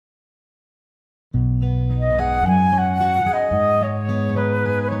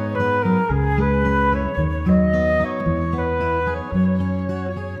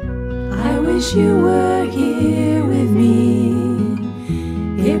wish you were here with me.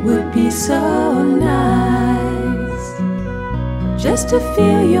 It would be so nice just to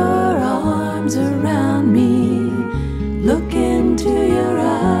feel your arms around me, look into your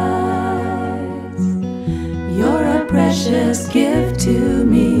eyes. You're a precious gift to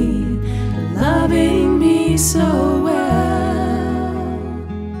me, loving me so well.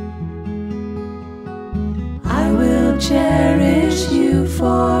 I will cherish you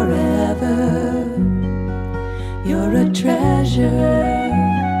forever. You're a treasure.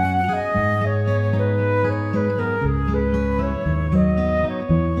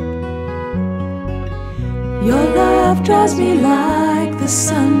 Your love draws me like the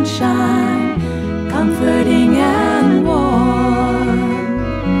sunshine, comforting and warm.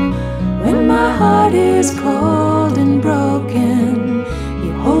 When my heart is cold and broken,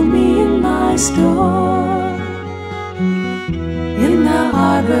 you hold me in my storm. In the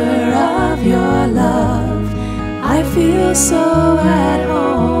harbor of your love, I feel so at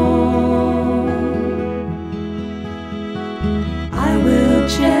home. I will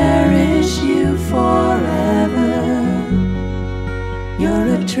cherish you forever. You're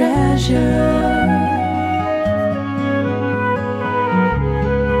a treasure.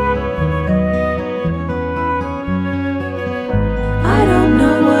 I don't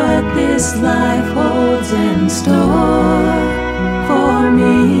know what this life holds in store for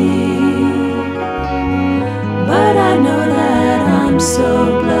me, but I know that I'm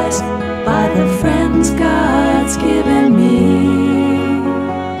so blessed by the friends God's given me.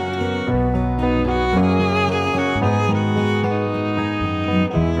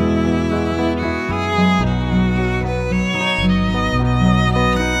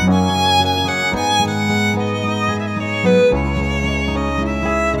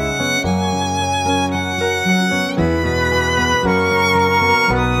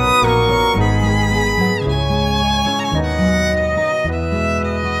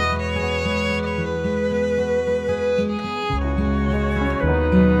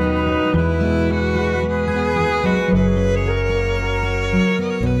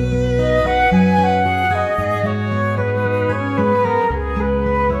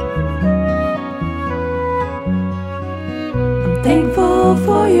 Thankful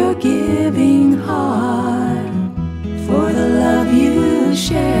for your giving heart, for the love you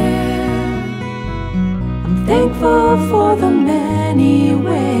share. I'm thankful for the many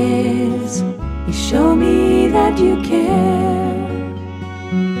ways you show me that you care.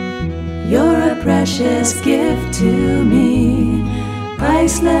 You're a precious gift to me,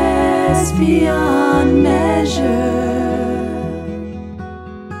 priceless beyond measure.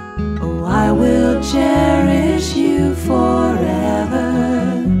 Oh, I will cherish you forever.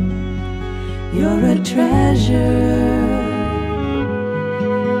 You're a treasure.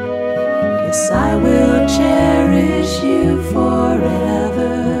 Yes, I will cherish you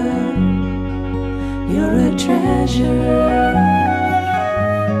forever. You're a treasure.